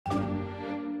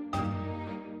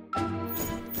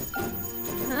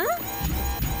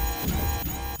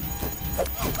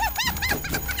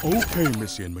Okay,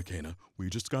 Missy and McKenna, we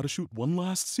just gotta shoot one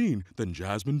last scene, then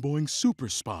Jasmine Boing's Super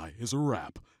Spy is a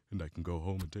wrap, and I can go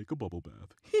home and take a bubble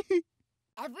bath.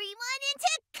 Everyone into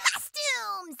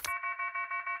costumes!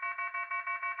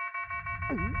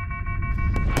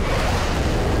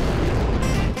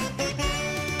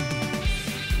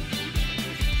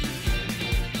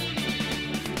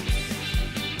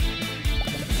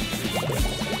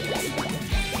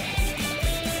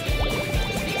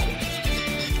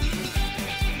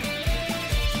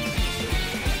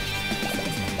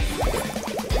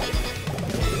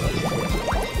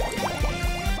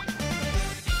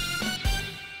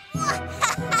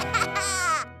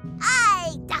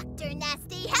 I, Dr.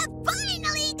 Nasty, have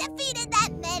finally defeated that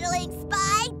meddling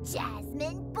spy,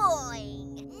 Jasmine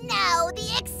Boing. Now the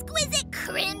exquisite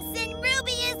Crimson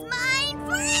Ruby is mine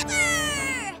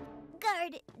forever!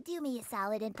 Guard, do me a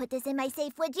solid and put this in my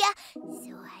safe, would ya?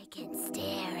 So I can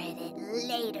stare at it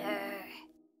later.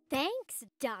 Thanks,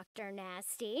 Dr.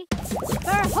 Nasty,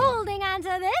 for holding on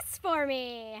to this for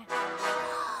me.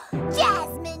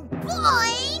 Jasmine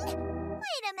Boing!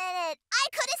 Wait a minute. I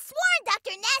could have sworn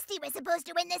Dr. Nasty was supposed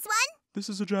to win this one. This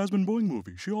is a Jasmine Boing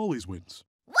movie. She always wins.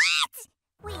 What?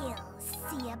 We'll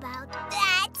see about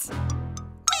that.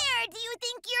 Where do you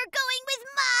think you're going with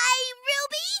my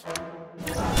Ruby?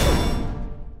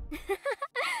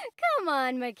 Come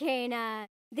on, McKenna.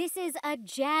 This is a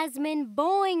Jasmine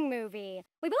Boing movie.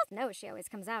 We both know she always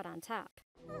comes out on top.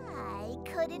 I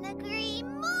couldn't agree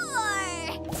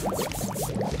more.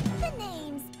 The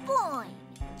name's Boing.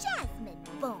 Jasmine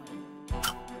Boing.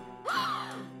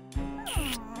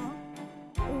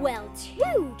 Well,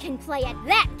 two can play at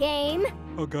that game.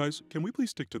 Oh, guys, can we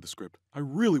please stick to the script? I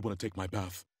really want to take my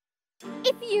bath.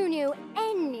 If you knew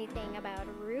anything about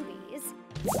rubies,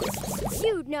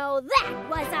 you'd know that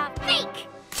was a fake.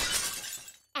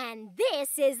 And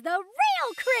this is the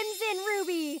real Crimson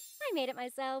Ruby. I made it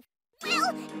myself.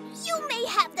 Well, you may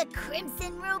have the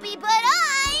Crimson Ruby, but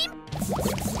I'm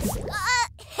a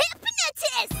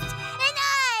hypnotist! And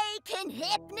I can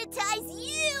hypnotize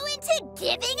you into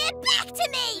giving it back to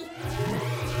me!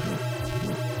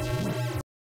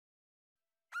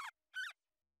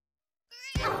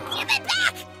 Give it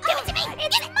back! Give it to me!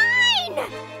 It's mine!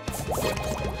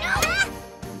 No!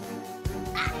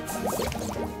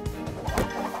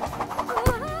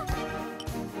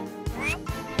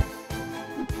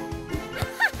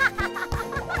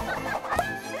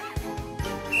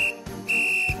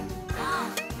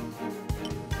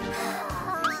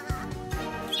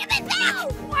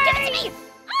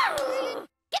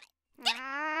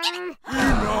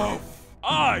 Enough!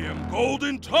 I am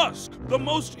Golden Tusk, the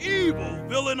most evil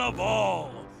villain of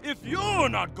all. If you're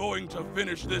not going to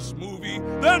finish this movie,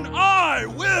 then I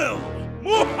will!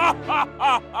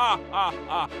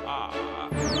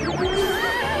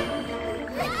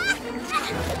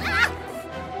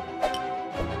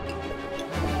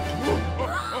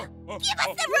 Give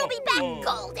us the ruby back,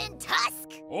 Golden Tusk!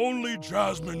 Only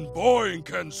Jasmine Boing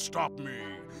can stop me.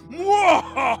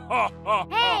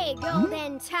 Hey,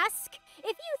 Golden Tusk.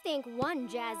 If you think one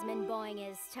Jasmine Boing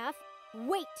is tough,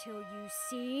 wait till you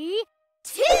see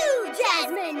 2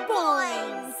 Jasmine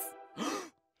Boings!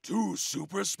 2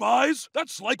 super spies?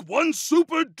 That's like 1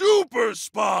 super duper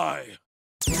spy!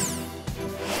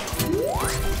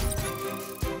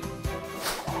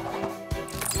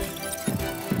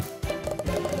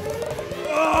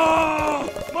 Ah!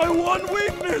 My one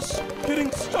weakness!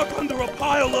 Getting stuck under a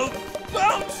pile of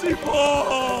bouncy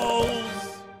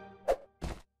balls!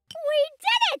 We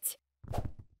did it!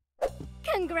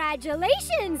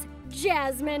 Congratulations,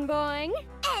 Jasmine Boing!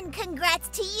 And congrats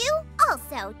to you,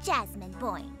 also Jasmine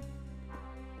Boing.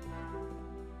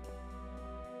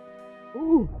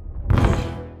 Ooh.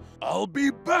 I'll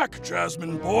be back,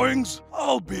 Jasmine Boings.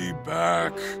 I'll be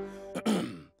back.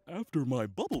 After my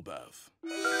bubble bath.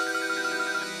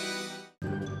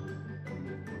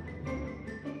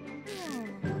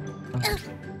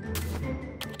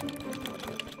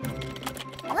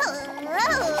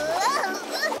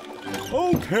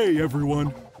 Okay,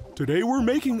 everyone. Today we're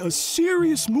making a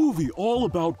serious movie all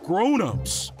about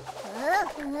grown-ups.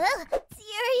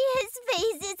 Serious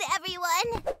faces,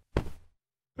 everyone.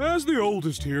 As the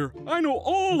oldest here, I know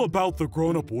all about the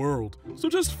grown-up world, so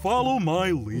just follow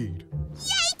my lead.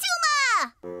 Yay,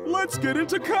 Tuma! Let's get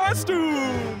into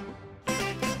costume!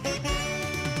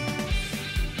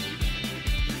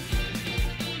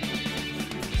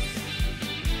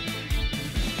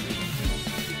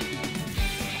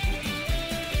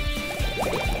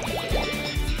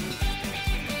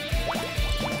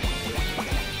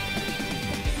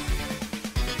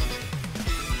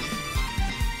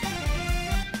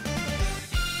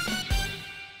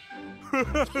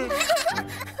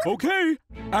 Okay,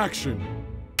 action.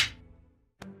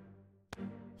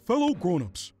 Fellow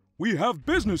grown-ups, we have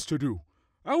business to do.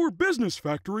 Our business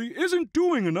factory isn't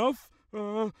doing enough,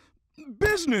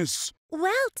 business.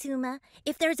 Well, Tuma,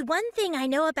 if there's one thing I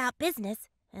know about business,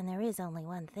 and there is only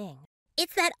one thing,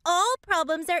 it's that all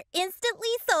problems are instantly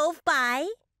solved by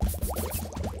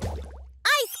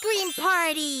ice cream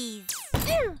parties!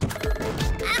 Yay!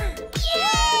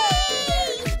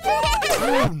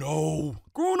 Oh no!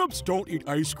 Grown-ups don't eat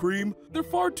ice cream. They're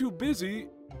far too busy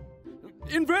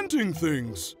inventing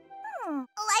things.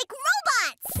 Like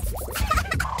robots!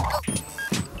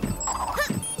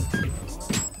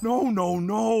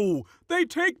 No. They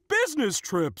take business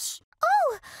trips.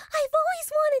 Oh, I've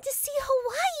always wanted to see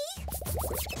Hawaii.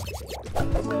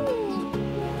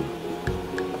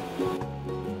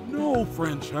 No,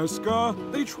 Francesca.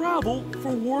 They travel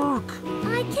for work.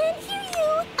 I can't hear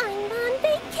you. I'm on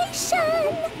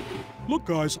vacation. Look,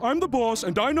 guys, I'm the boss,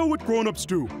 and I know what grown-ups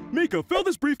do. Mika, fill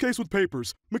this briefcase with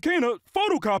papers. McKenna,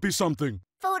 photocopy something.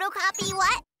 Photocopy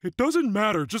what? It doesn't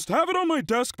matter. Just have it on my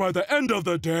desk by the end of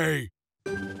the day.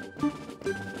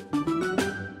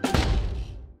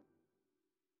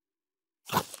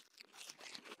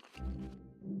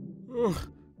 Ugh.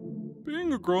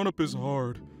 Being a grown-up is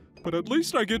hard, but at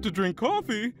least I get to drink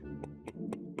coffee.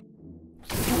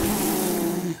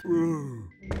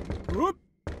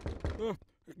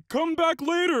 Come back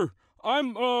later.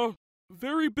 I'm,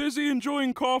 very busy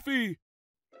enjoying coffee.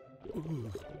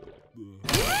 Avast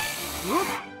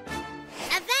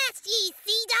ye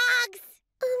sea dogs!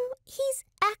 He's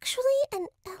actually an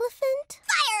elephant?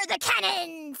 Fire the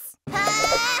cannons!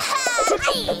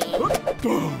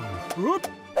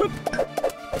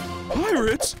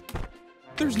 Pirates?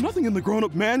 There's nothing in the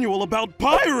grown-up manual about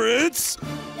pirates!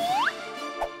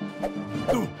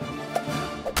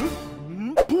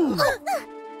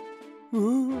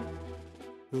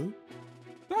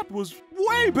 That was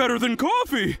way better than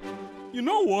coffee! You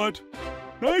know what?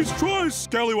 Nice try,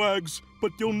 scallywags,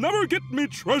 but you'll never get me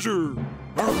treasure!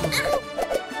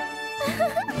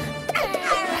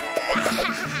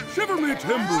 Shiver me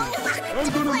timbers! I'm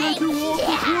gonna make you walk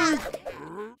the plank!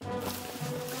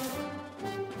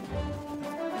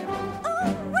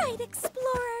 All right,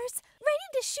 explorers. Ready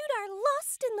to shoot our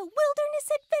Lost in the Wilderness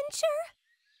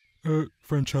adventure?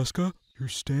 Francesca, you're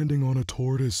standing on a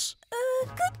tortoise.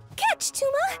 Good catch,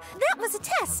 Tuma. That was a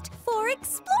test for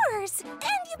explorers, and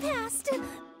you passed.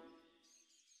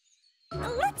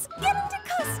 Let's get into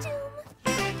costume.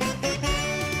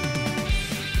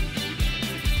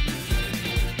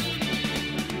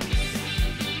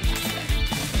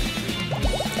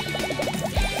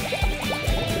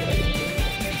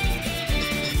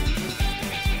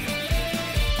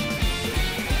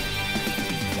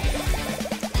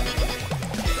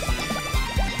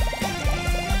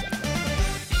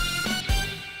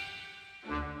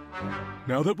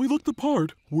 Now that we look the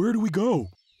part, where do we go?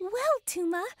 Well,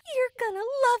 Tuma, you're gonna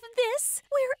love this.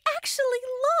 We're actually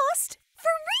lost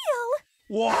for real.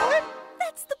 What?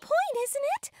 That's the point, isn't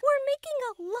it? We're making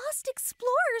a Lost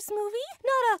Explorers movie,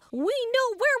 not a We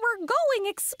Know Where We're Going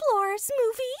Explorers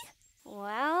movie.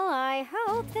 Well, I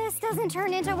hope this doesn't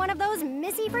turn into one of those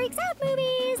Missy Freaks Out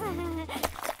movies. I'm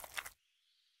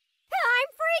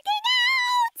freaking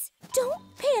out! Don't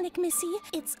panic, Missy.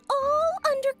 It's all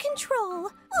under control.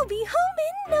 We'll be home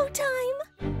in no time.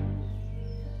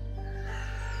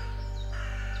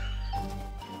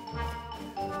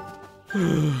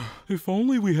 If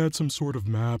only we had some sort of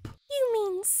map. You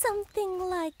mean something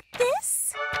like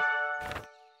this?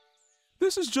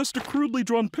 This is just a crudely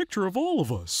drawn picture of all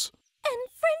of us. And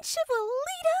friendship will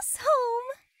lead us home.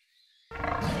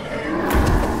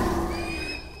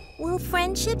 Will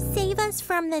friendship save us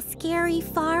from the scary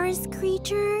forest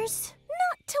creatures?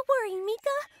 Not to worry,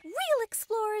 Mika. Real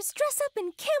explorers dress up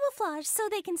in camouflage so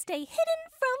they can stay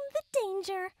hidden from the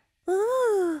danger.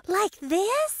 Ooh, like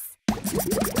this?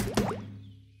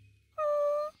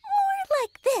 More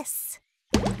like this.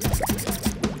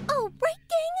 All right,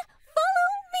 gang, follow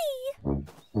me.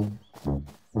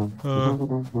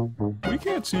 We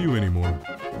can't see you anymore.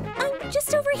 I'm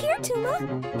just over here, Tuma.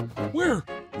 Where?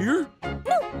 Here?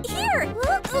 No, here.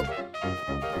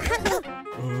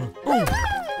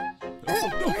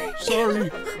 Oh, sorry.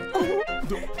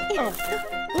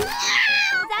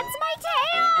 That's my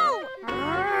tail!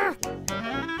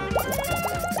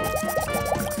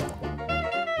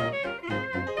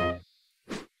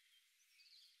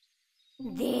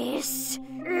 This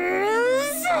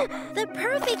is The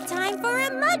perfect time for a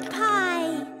mud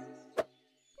pie.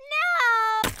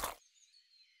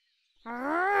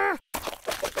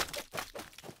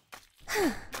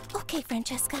 Okay,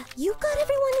 Francesca, you got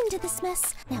everyone into this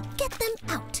mess. Now get them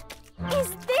out.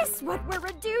 Is this what we're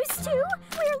reduced to?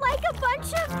 We're like a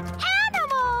bunch of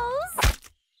animals!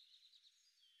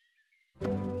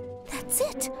 That's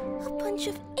it. A bunch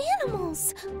of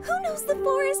animals. Who knows the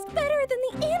forest better than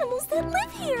the animals that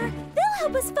live here? They'll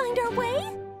help us find our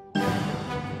way.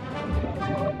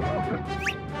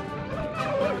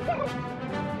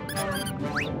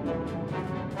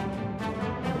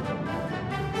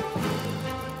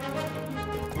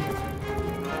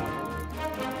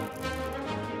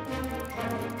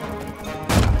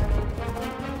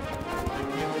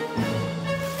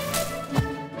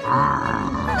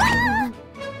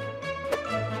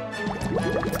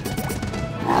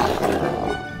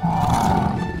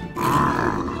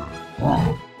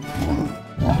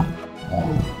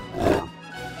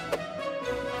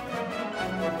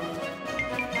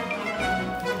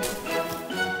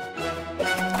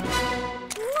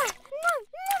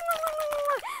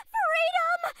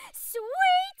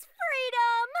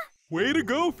 Way to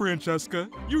go, Francesca.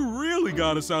 You really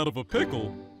got us out of a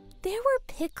pickle. There were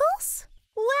pickles?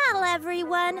 Well,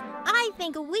 everyone, I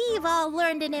think we've all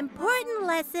learned an important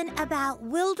lesson about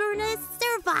wilderness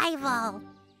survival.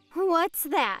 What's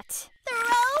that?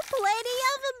 Throw plenty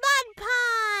of mud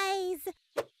pies!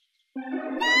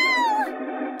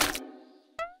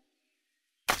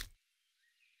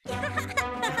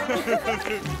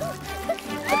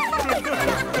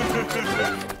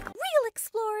 Real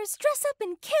explorers dress up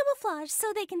in camouflage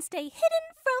so they can stay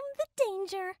hidden from the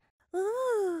danger.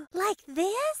 Ooh, like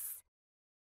this?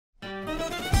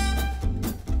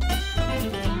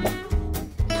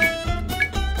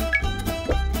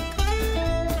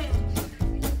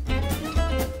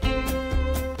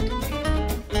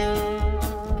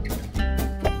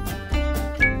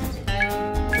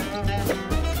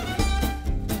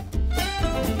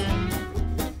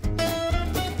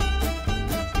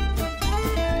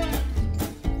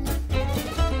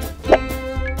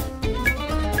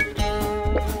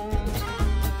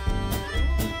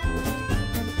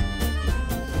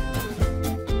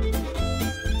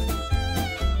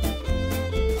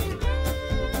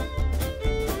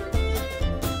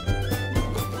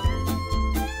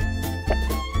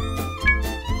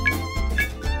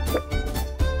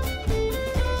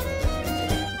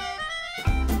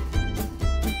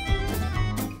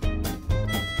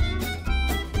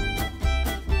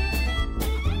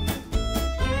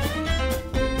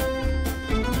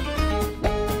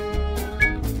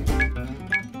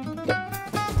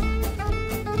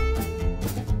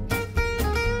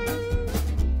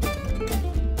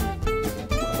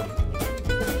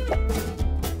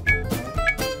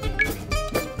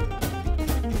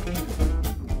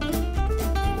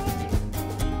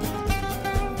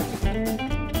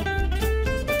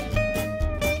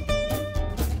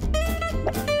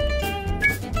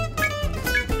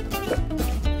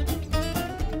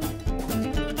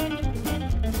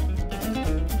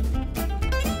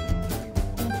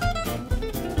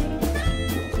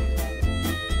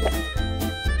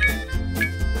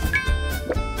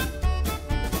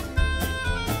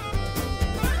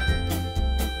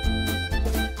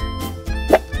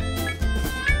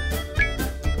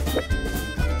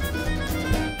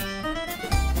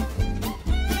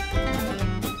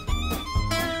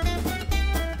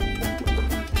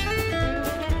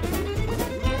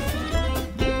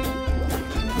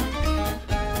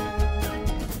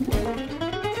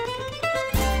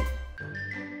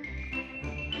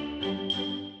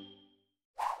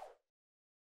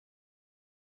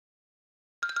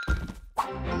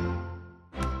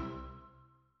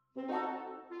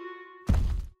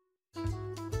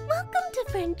 Welcome to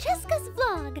Francesca's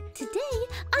vlog. Today,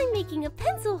 I'm making a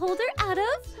pencil holder out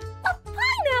of a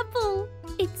pineapple.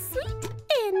 It's sweet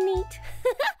and neat.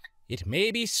 It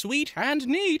may be sweet and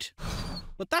neat,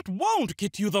 but that won't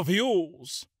get you the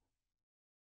views.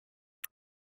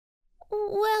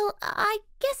 Well, I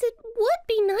guess it would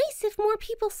be nice if more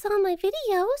people saw my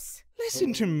videos.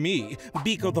 Listen to me,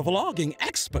 Biko the vlogging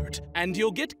expert, and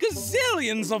you'll get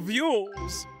gazillions of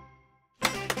views.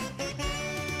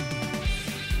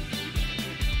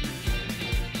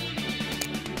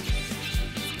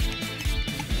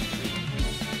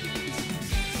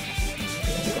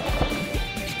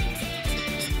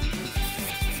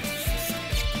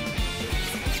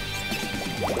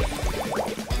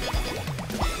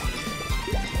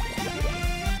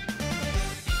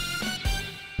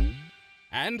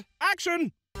 And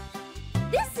action!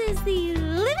 This is the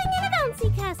Living in a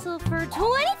Bouncy Castle for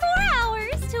 24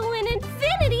 hours to win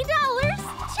 $infinity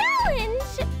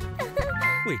challenge!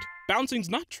 Wait, bouncing's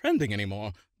not trending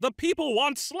anymore. The people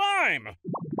want slime!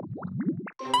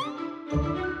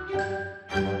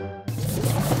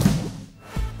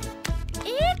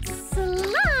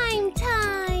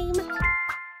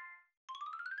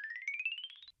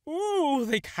 Oh,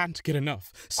 they can't get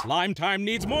enough. Slime time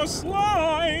needs more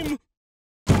slime!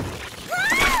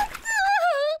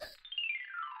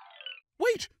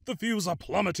 Wait, the views are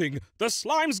plummeting. The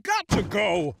slime's got to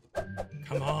go.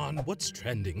 Come on, what's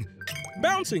trending?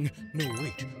 Bouncing. No,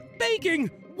 wait. Baking.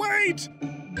 Wait.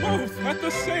 Both at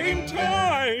the same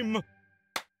time.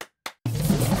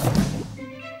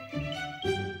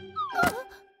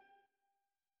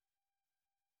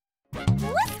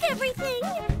 Whisk everything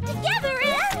together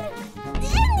and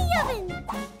in the oven.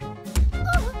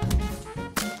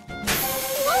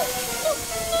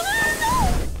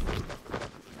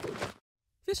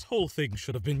 This whole thing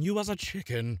should have been you as a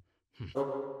chicken.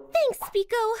 Thanks,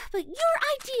 Pico, but your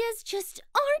ideas just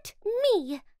aren't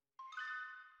me.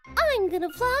 I'm gonna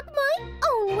vlog my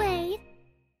own way.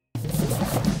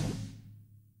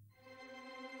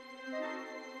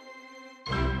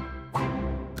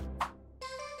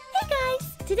 Hey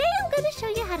guys, today I'm gonna show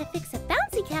you how to fix a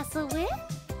bouncy castle with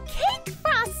cake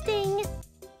frosting.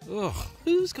 Ugh,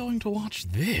 who's going to watch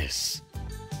this?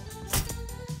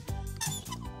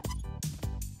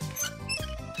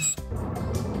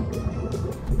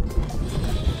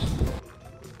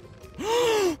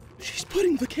 She's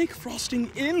putting the cake frosting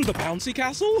in the bouncy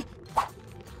castle?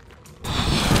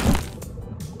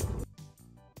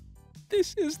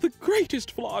 This is the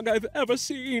greatest vlog I've ever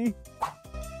seen.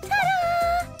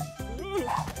 Ta-da!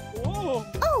 Whoa.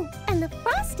 Oh, and the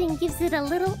frosting gives it a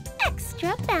little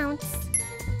extra bounce.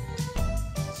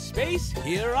 Space,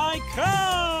 here I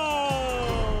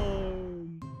come!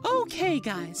 Okay,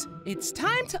 guys, it's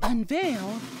time to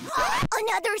unveil...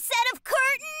 Another set of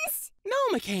curtains? No,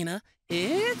 McKenna,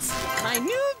 it's my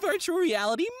new virtual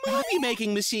reality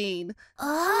movie-making machine.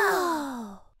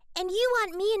 Oh. And you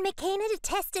want me and McKenna to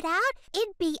test it out?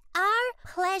 It'd be our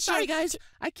pleasure. Sorry, guys,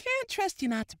 I can't trust you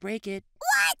not to break it.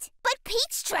 What? But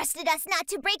Peach trusted us not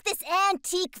to break this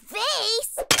antique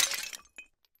vase.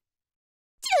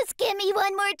 Just give me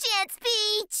one more chance,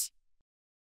 Peach.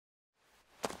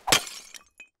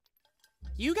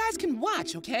 You guys can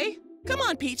watch, okay? Come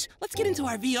on, Peach, let's get into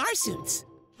our VR suits.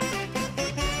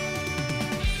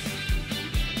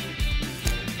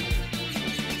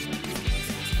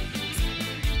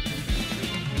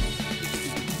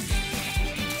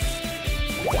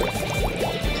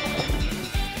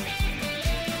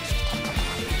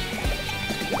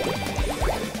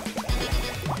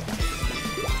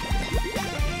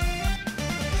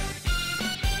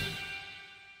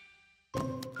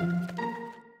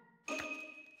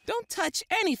 Don't touch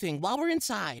anything while we're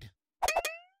inside.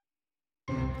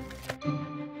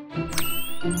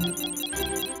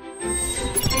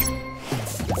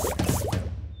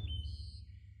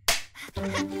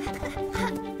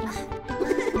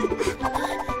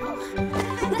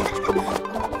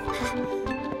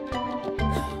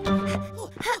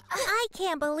 I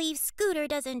can't believe Scooter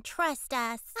doesn't trust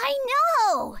us. I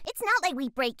know! It's not like we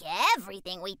break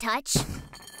everything we touch.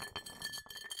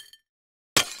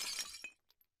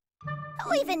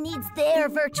 Who even needs their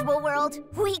virtual world?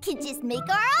 We can just make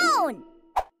our own!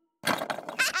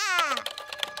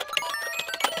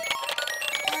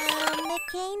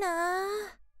 McKenna.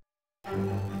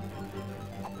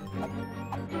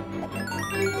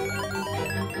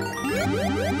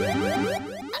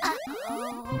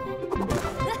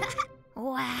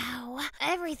 Wow,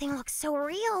 everything looks so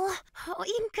real. Oh,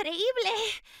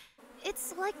 increíble.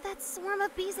 It's like that swarm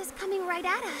of bees is coming right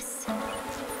at us.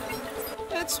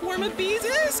 That swarm of bees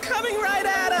is coming right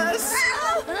at us!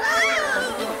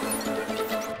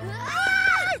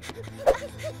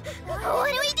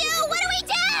 What do we do? What do we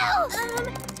do?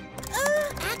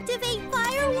 Activate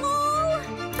firewall.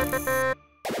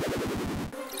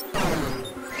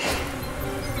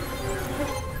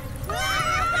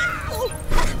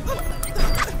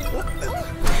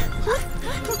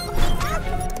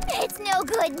 It's no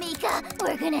good, Mika.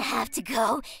 We're gonna have to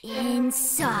go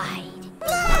inside.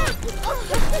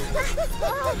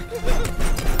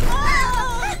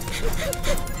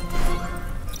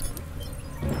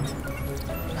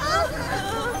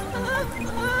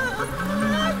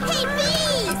 Hey,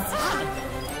 bees!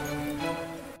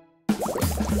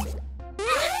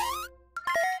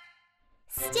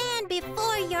 Stand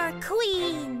before your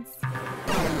queens.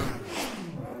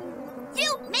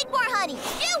 You make more honey.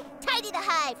 You tidy the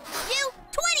hive. You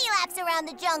 20 laps around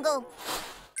the jungle.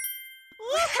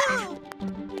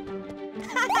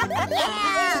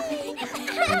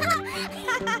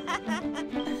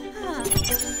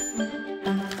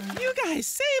 You guys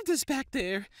saved us back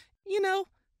there. You know,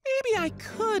 maybe I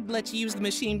could let you use the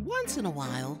machine once in a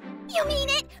while. You mean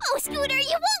it? Oh, Scooter,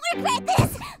 you won't regret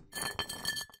this.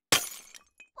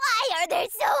 Why are there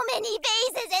so many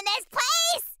vases in this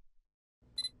place?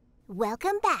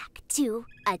 Welcome back to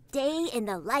A Day in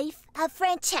the Life of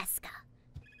Francesca.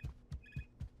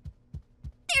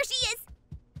 There she is!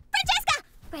 Francesca!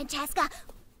 Francesca,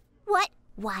 what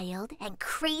wild and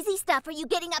crazy stuff are you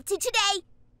getting up to today?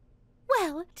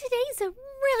 Well, today's a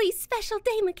really special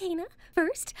day, McKenna.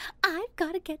 First, I've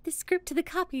got to get the script to the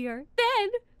copier. Then,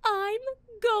 I'm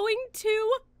going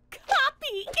to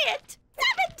copy it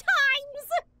 7 times!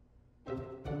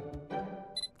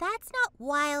 That's not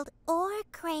wild or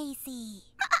crazy.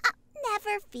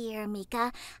 Never fear,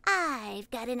 Mika. I've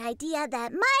got an idea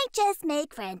that might just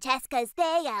make Francesca's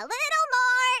day a little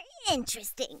more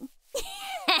interesting.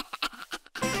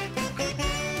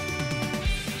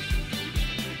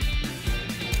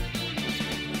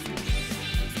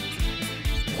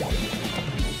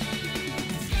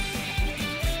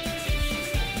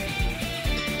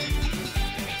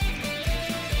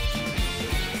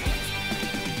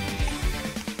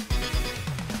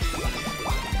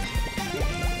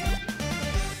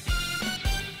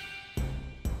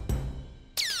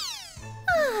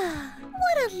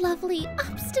 What a lovely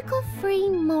obstacle-free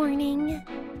morning.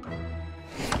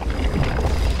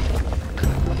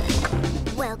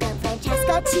 Welcome,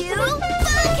 Francesca, to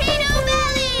Volcano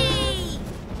Valley!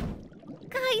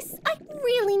 Guys, I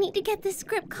really need to get this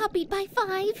script copied by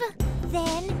 5.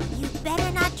 Then you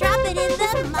better not drop it in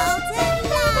the molten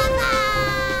lava!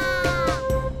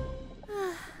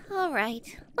 All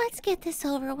right, let's get this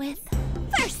over with.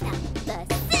 First up, the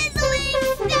sizzling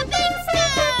stepping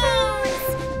stones!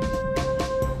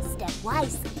 Step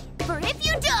wisely, for if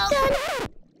you don't...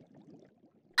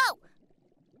 Oh!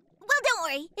 Well, don't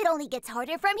worry. It only gets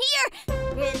harder from here.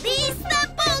 Release the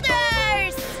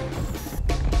boulders!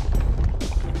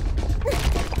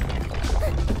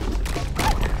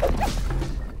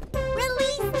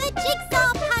 Release the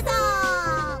jigsaw puzzle!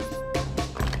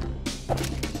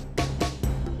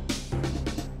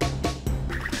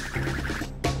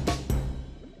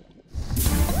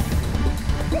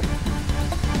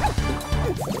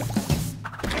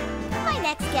 My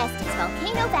next guest is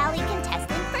Volcano Valley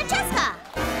contestant Francesca.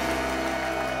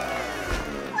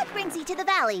 What brings you to the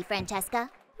valley, Francesca?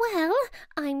 Well,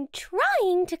 I'm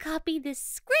trying to copy this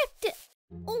script.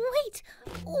 Wait,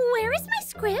 where is my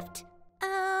script?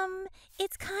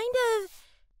 It's kind of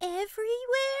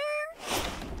everywhere.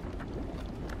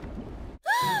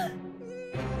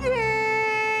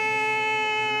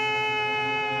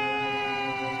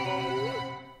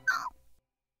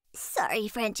 Sorry,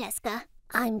 Francesca.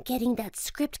 I'm getting that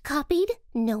script copied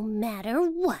no matter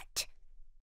what.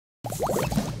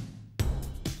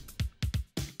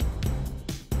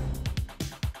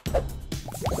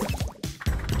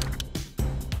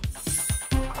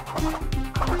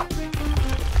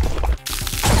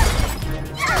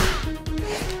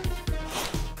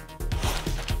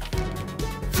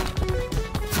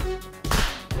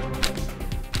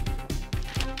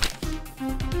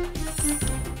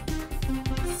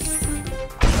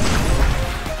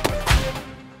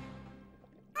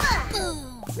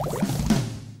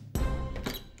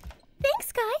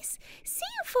 Thanks, guys. See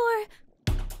you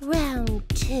for round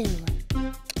 2.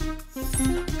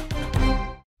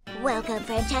 Welcome,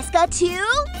 Francesca, to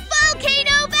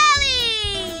Volcano Valley!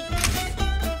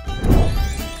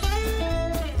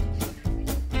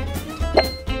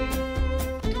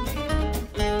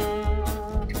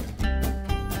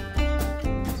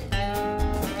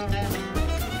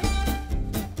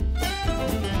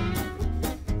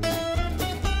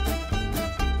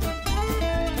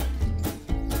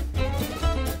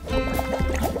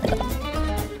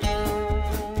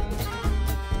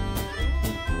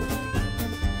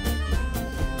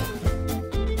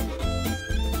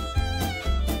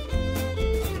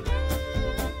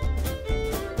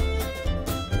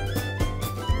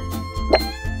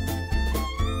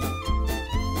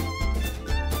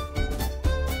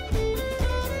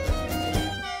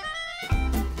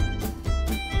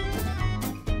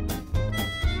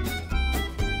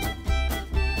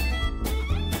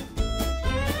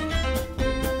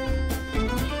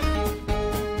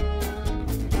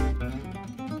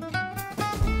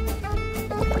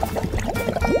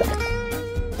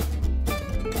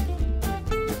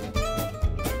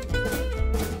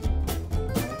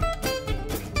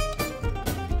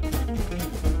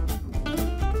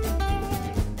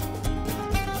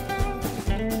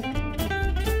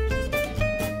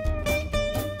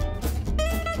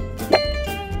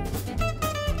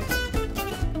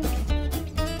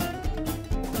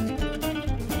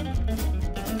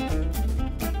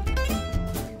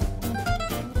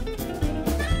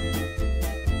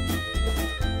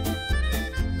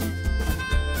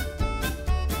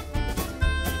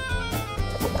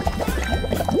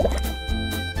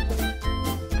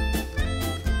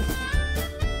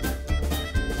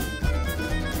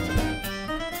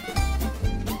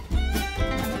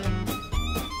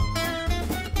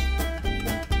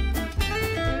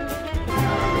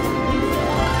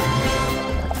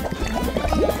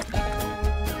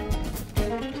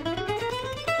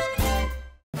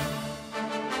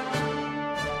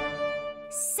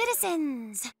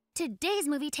 Today's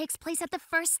movie takes place at the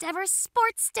first ever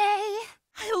sports day.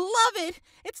 I love it!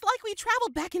 It's like we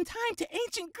traveled back in time to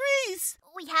ancient Greece!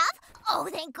 We have? Oh,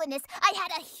 thank goodness. I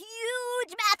had a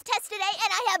huge math test today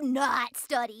and I have not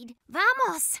studied.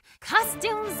 Vamos!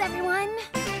 Costumes, everyone!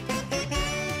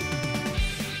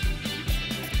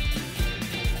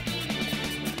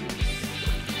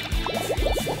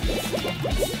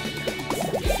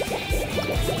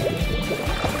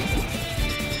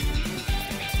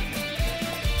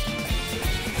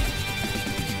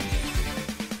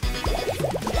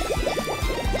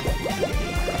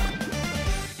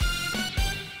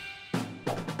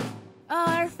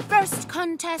 Our first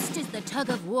contest is the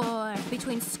tug-of-war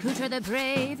between Scooter the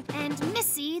Brave and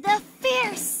Missy the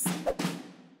Fierce.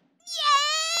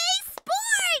 Yay!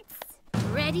 Sports!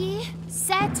 Ready,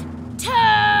 set,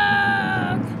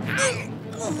 tug!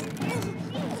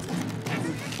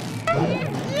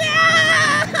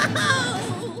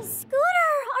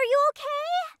 Scooter, are you okay?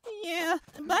 Yeah,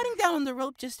 biting down on the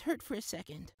rope just hurt for a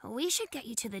second. We should get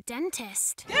you to the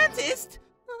dentist. Dentist?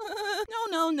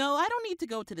 No, I don't need to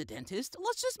go to the dentist.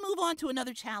 Let's just move on to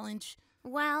another challenge.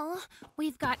 Well,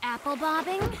 we've got apple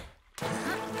bobbing,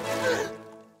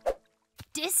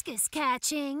 discus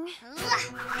catching,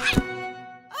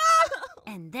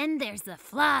 and then there's the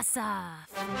floss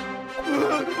off.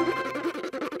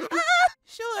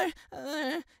 Sure.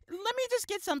 Let me just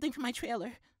get something for my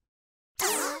trailer.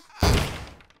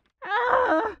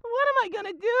 What am I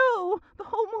gonna do? The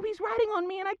whole movie's riding on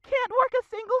me and I can't work a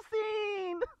single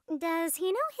scene. Does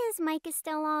he know his mic is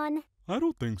still on? I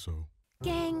don't think so.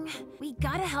 Gang, we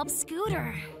gotta help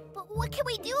Scooter. But what can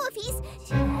we do if he's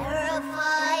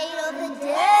terrified of the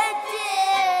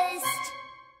dentist?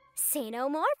 Say no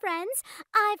more, friends.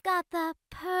 I've got the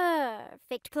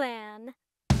perfect plan.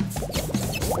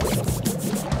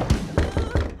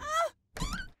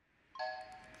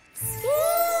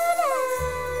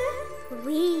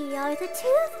 We are the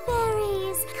Tooth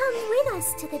Fairies. Come with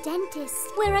us to the dentist,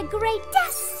 where a great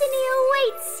destiny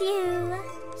awaits you.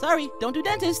 Sorry, don't do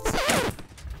dentists.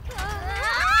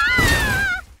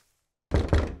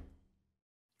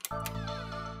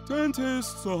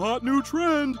 Dentists, a hot new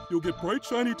trend. You'll get bright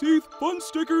shiny teeth, fun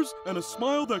stickers, and a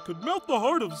smile that could melt the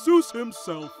heart of Zeus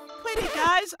himself. Quit it,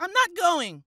 guys. I'm not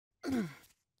going. Scooter,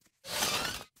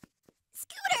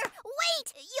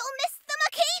 wait! You'll miss the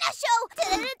Makina show!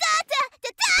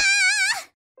 Da-da-da-da-da-da!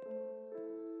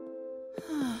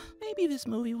 Maybe this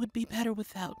movie would be better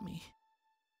without me.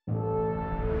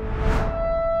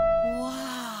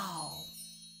 Wow.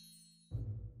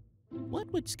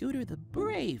 What would Scooter the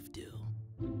Brave do?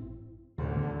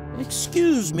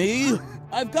 Excuse me,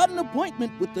 I've got an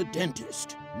appointment with the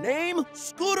dentist. Name,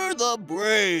 Scooter the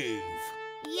Brave.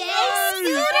 Yay,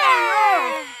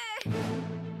 Scooter!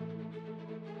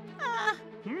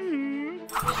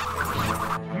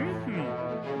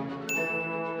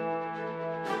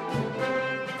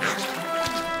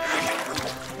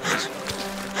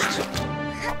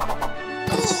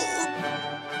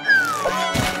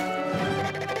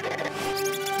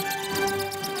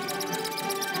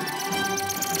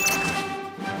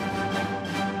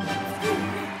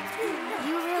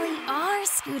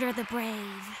 Scooter the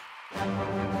Brave. Everybody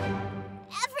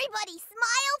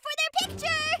smile for their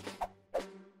picture!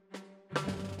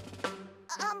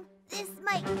 This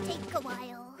might take a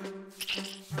while.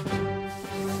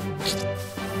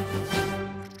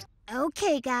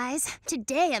 Okay, guys.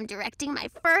 Today I'm directing my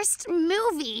first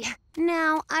movie.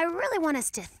 Now, I really want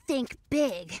us to think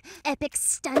big. Epic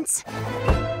stunts,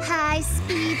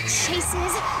 high-speed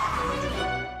chases,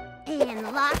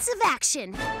 and lots of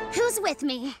action. Who's with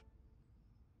me?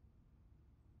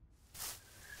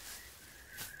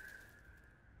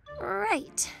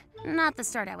 Right. Not the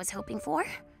start I was hoping for.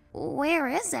 Where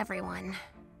is everyone?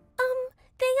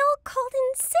 They all called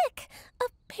in sick.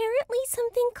 Apparently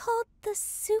something called the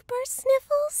Super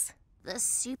Sniffles. The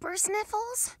Super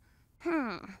Sniffles?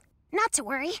 Not to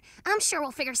worry. I'm sure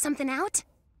we'll figure something out.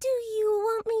 Do you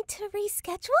want me to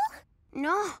reschedule?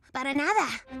 No, para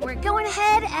nada. We're going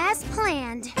ahead as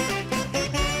planned.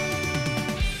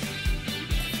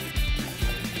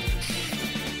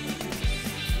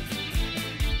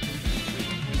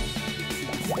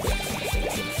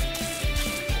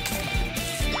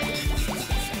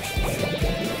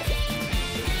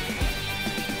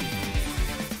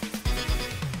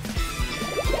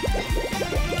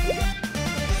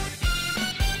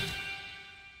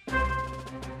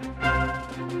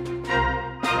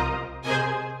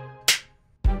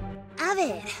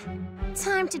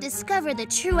 Time to discover the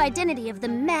true identity of the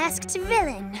masked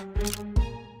villain.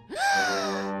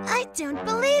 I don't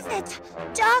believe it!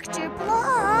 Dr.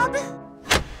 Blob!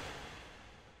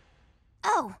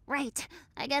 Oh, right. Right.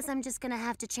 I guess I'm just gonna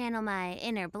have to channel my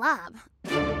inner blob.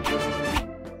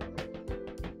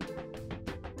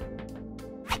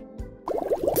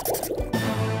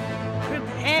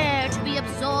 Prepare to be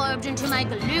absorbed into my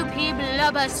gloopy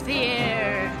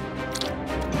blubbosphere.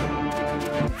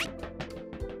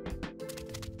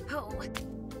 Oh.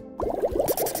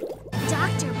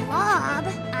 Dr. Blob,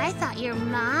 I thought your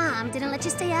mom didn't let you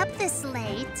stay up this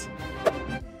late.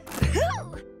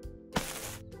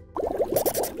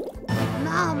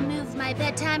 Mom moved my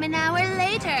bedtime an hour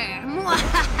later.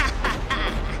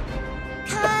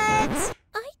 Cut!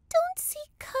 I don't see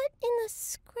cut in the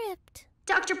script.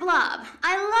 Dr. Blob,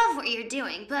 I love what you're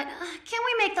doing, but can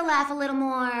we make the laugh a little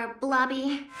more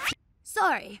blobby?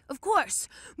 Sorry, of course.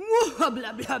 Blah,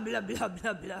 blah, blah, blah,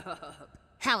 blah, blah.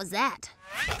 How was that?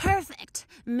 Perfect.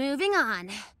 Moving on.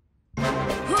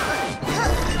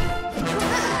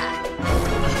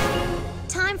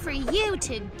 Time for you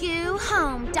to go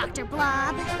home, Dr.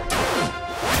 Blob.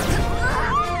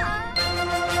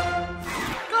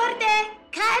 Corte!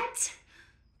 Cut!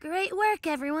 Great work,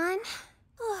 everyone.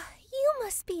 Oh, you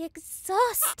must be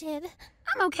exhausted.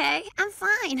 I'm okay. I'm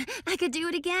fine. I could do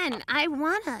it again. I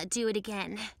wanna do it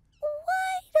again.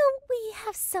 Why don't we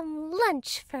have some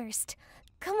lunch first?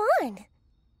 Come on.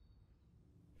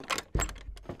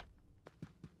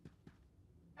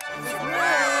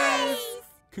 Surprise!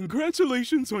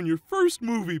 Congratulations on your first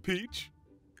movie, Peach.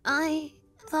 I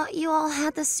thought you all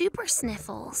had the super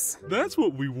sniffles. That's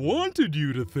what we wanted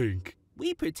you to think.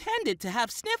 We pretended to have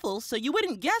sniffles so you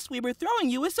wouldn't guess we were throwing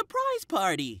you a surprise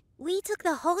party. We took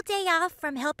the whole day off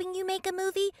from helping you make a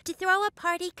movie to throw a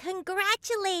party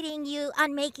congratulating you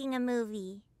on making a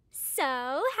movie.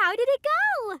 So, how did it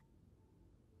go?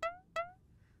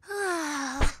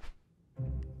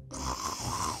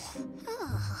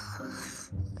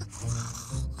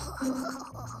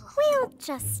 We'll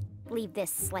just leave this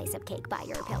slice of cake by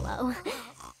your pillow.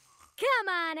 Come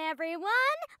on,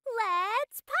 everyone!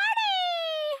 Let's party!